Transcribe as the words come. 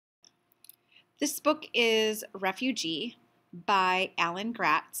This book is Refugee by Alan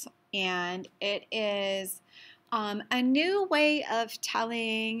Gratz, and it is a new way of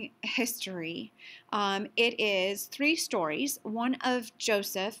telling history. It is three stories, one of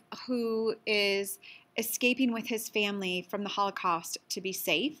Joseph, who is escaping with his family from the Holocaust to be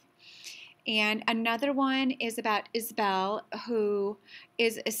safe. And another one is about Isabel, who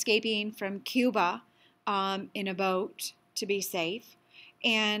is escaping from Cuba in a boat to be safe.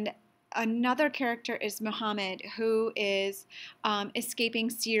 And another character is Muhammad, who is escaping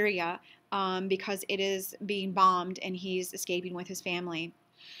Syria because it is being bombed and he's escaping with his family.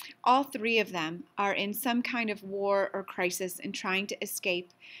 All three of them are in some kind of war or crisis and trying to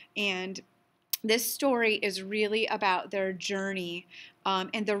escape. And this story is really about their journey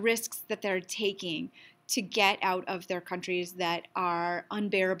and the risks that they're taking to get out of their countries that are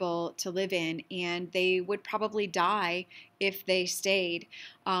unbearable to live in, and they would probably die if they stayed.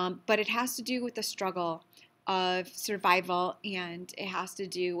 But it has to do with the struggle of survival, and it has to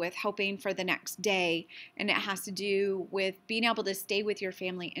do with hoping for the next day, and it has to do with being able to stay with your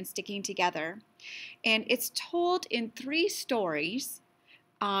family and sticking together. And it's told in three stories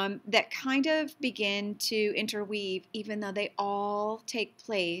that kind of begin to interweave, even though they all take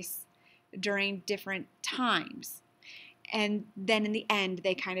place during different times. And then in the end,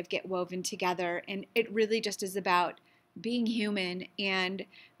 they kind of get woven together. And it really just is about being human and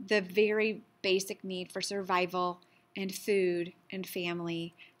the very basic need for survival and food and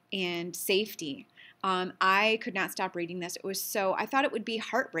family and safety. I could not stop reading this. I thought it would be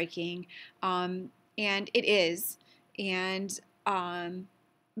heartbreaking, and it is. And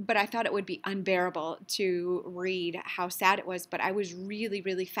but I thought it would be unbearable to read how sad it was. But I was really,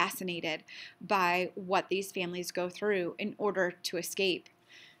 really fascinated by what these families go through in order to escape.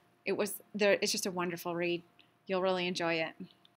 It's just a wonderful read. You'll really enjoy it.